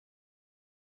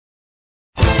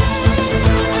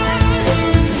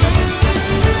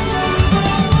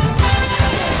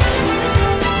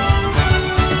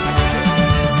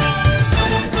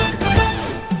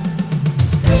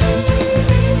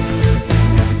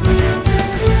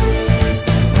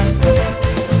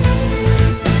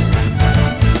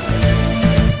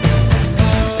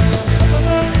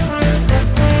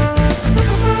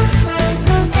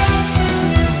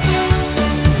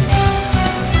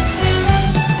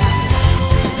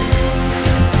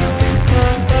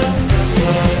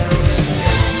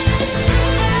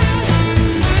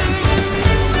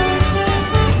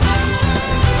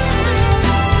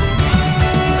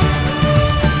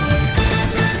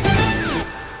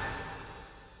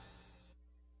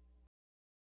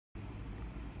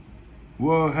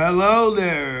Well, hello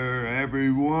there,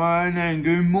 everyone, and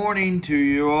good morning to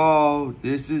you all.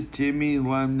 This is Timmy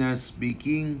Lemna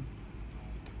speaking,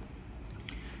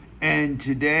 and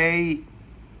today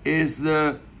is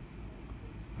the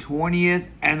 20th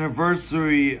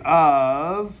anniversary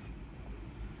of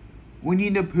Winnie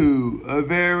the Pooh, A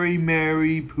Very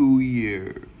Merry Pooh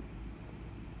Year.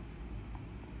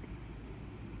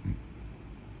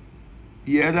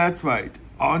 Yeah, that's right.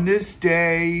 On this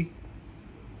day,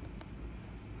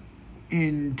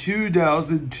 in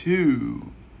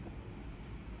 2002,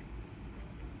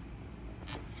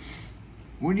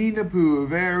 Winnie the Pooh, A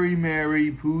Very Merry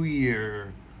Pooh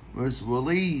Year was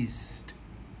released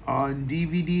on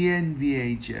DVD and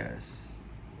VHS.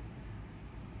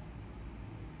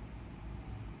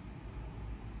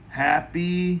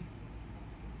 Happy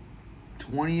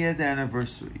 20th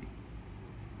anniversary.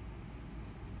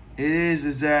 It is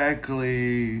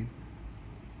exactly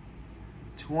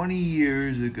 20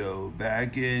 years ago,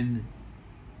 back in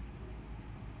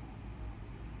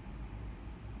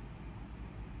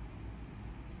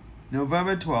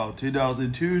November 12th,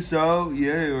 2002. So,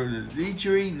 yeah, you're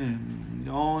featuring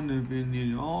all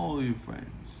your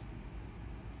friends.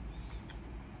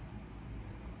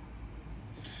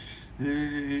 It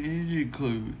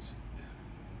includes,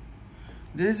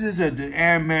 this is an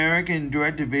American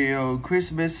direct-to-video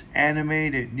Christmas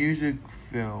animated music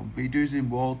film produced in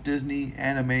Walt Disney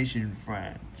Animation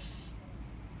France.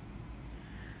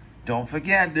 Don't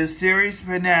forget the series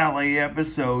finale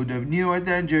episode of New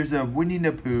Adventures of Winnie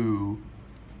the Pooh.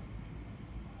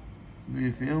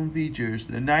 The film features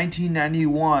the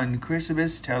 1991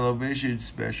 Christmas television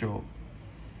special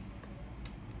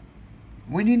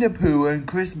Winnie the Pooh and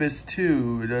Christmas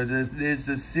 2 is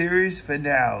the series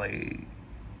finale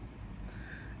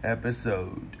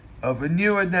episode of The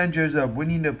New Adventures of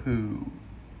Winnie the Pooh,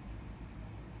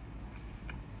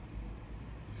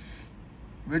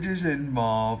 which is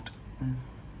involved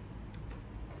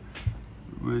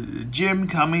with Jim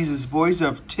Cummings as voice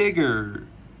of Tigger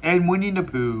and Winnie the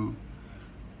Pooh,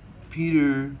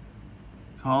 Peter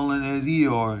Cullen as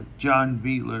Eeyore, John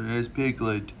Beetler as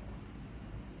Piglet,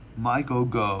 Michael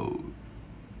Gough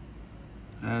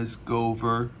as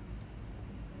Gopher,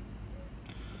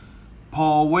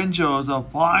 Paul Winchell as a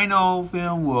final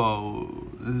film role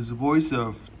as the voice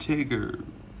of Tigger,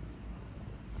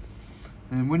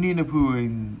 and Winnie the Pooh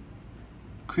in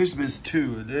Christmas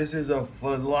 2. This is the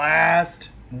last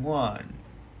one.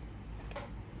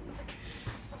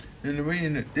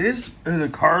 And this is a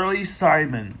Carly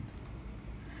Simon.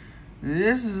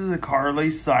 This is the Carly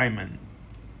Simon.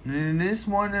 And this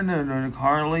one in the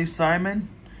Carly Simon,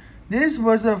 this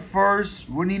was the first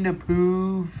Winnie the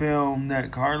Pooh film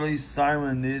that Carly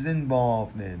Simon is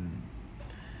involved in.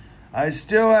 I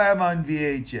still have on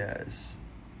VHS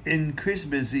in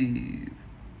Christmas Eve.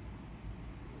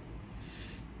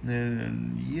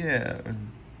 And yeah,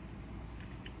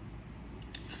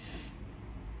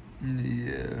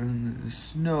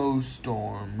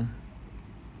 snowstorm.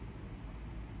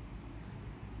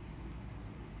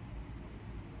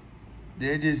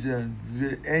 That is a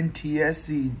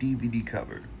NTSC DVD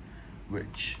cover,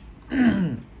 which,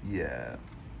 yeah.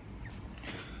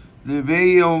 The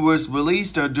video was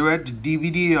released on direct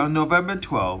DVD on November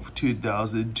 12,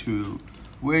 2002,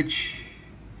 which,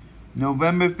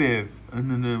 November 5th, and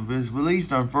then it was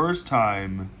released on first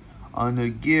time on the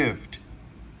Gift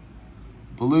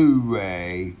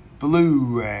Blu-ray,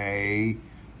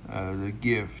 the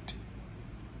Gift.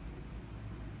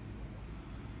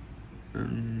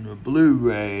 A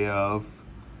Blu-ray of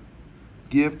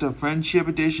Gift of Friendship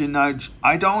Edition.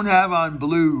 I don't have on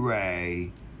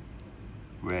Blu-ray.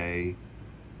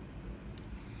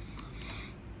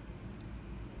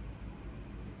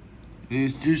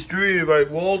 It's distributed by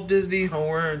Walt Disney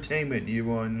Home Entertainment. You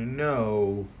want to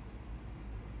know?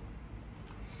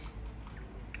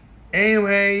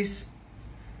 Anyways,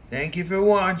 thank you for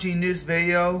watching this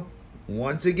video.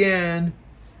 Once again,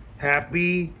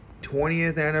 happy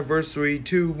 20th anniversary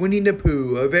to Winnie the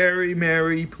Pooh, A Very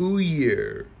Merry Pooh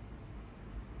Year.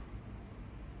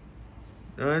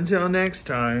 Until next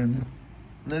time,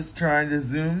 let's try to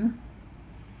Zoom.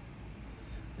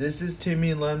 This is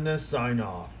Timmy Lemna, sign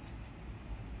off.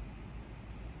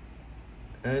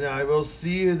 And I will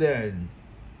see you then.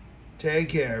 Take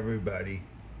care, everybody.